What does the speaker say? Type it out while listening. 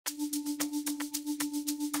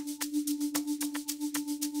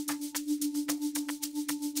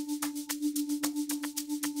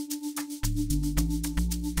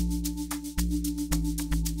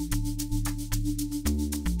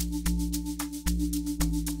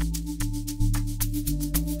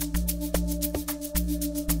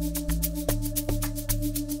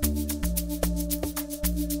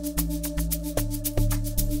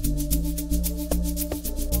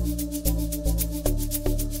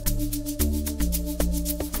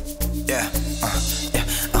Yeah, yeah.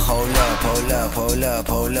 Hold up, hold up, hold up,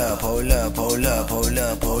 hold up, hold up, hold up, hold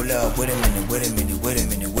up, hold up. Wait a minute, wait a minute, wait a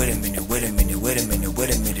minute, wait a minute, wait a minute, wait a minute,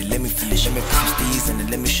 wait a minute. Let me finish, let me put some steez in it.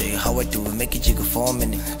 Let me show you how I do it. Make it jiggle for a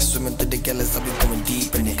minute. Swimming through the gallons, I'll be going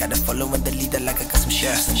deep in it. Gotta follow in the leader like I got some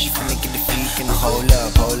shafts, and she finna get the freak in it. Hold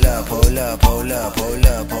up, hold up, hold up, hold up, hold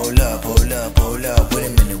up, hold up, hold up, hold up. Wait a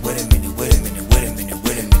minute, wait a minute, wait a minute, wait a minute,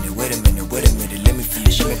 wait a minute, wait a minute, wait a minute. Let me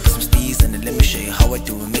finish, let me put some steez in it. Let me show you how I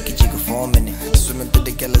do it. Make it jiggle for a minute. Swimming through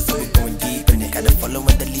the gallons, I'll be going deep in it. Gotta follow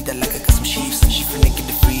in the leader like I got some sheeps, and she finna get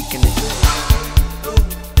the freak in it.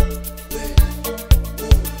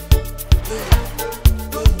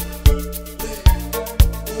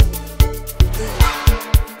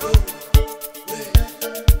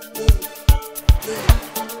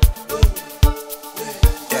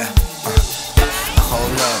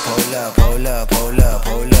 Hold up, hold up, hold up,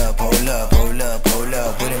 hold up, hold up, hold up, hold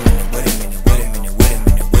up. Wait a minute, wait a minute, wait a minute, wait a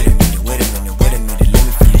minute, wait a minute, wait a minute, wait a minute. Let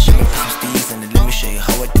me finish, let me put some steez in it. Let me show you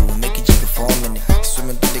how I do it. Make it jiggle for a minute.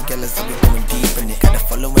 Swimming through the gallons, I'll be going deep in it. Gotta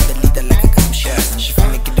follow in the leader like I got some shafts, and she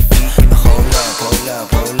finna get the freak in it. Hold up, hold up,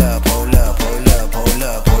 hold up, hold up, hold up, hold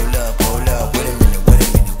up, hold up, hold up. Wait a minute, wait a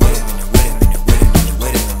minute, wait a minute, wait a minute, wait a minute,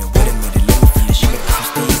 wait a minute, wait a minute. Let me finish, let me put some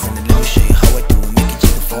steez in it. Let me show you how I do it. Make it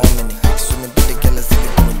jiggle for a minute. Swimming through the gallons, I'll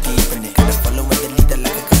be going deep in it. Gotta follow in the leader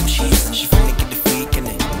like I got some sheeps, and she finna get the freak in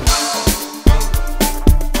it.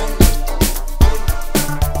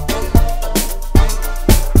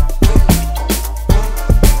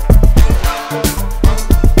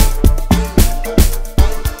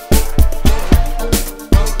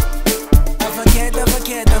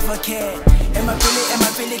 Ema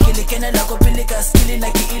pele ke le kena la ko pele ka skili na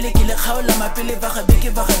ke ile ke le khaola ma pele ba ga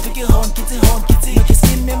beke hon kitse ke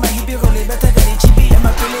simme ma hibiro le bata ka le chibi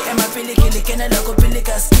ema pele ke le kena la ko pele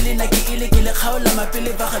ka skili na ke ile ke le khaola ma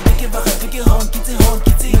pele ba ga beke hon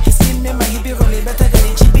kitse ke simme ma hibiro le bata ka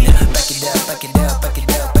le chibi. Back it up, back it up, back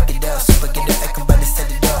it up, back it up. Super get the I can body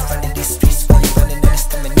set it off. Running these streets while you running out of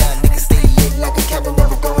stamina. Niggas stay lit like a cabin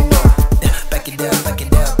never going off. Back it up, back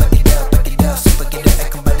it up, back it up, back it up. Super get the I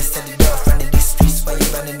can body set it off. Running these streets while you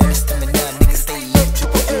running out of stamina. Niggas stay lit.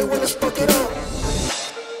 Triple A when I spark it up.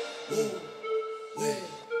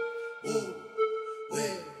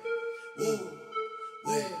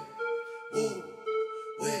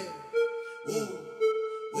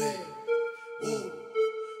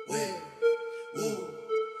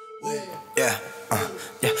 Yeah,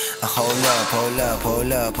 yeah. Hold up, hold up,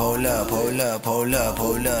 hold up, hold up, hold up, hold up,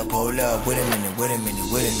 hold up, hold up. Wait a minute, wait a minute,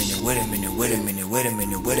 wait a minute, wait a minute, wait a minute, wait a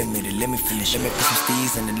minute, wait a minute. Let me finish, let me put some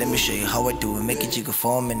steez in it. Let me show you how I do it. Make it jiggle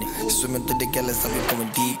for a minute. Swimming through the gallons, I'll be going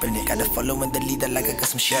deep in it. Gotta follow in the leader like I got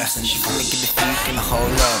some shafts, and she finna get the freak in it.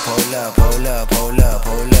 Hold up, hold up, hold up, hold up,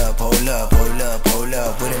 hold up, hold up, hold up, hold up.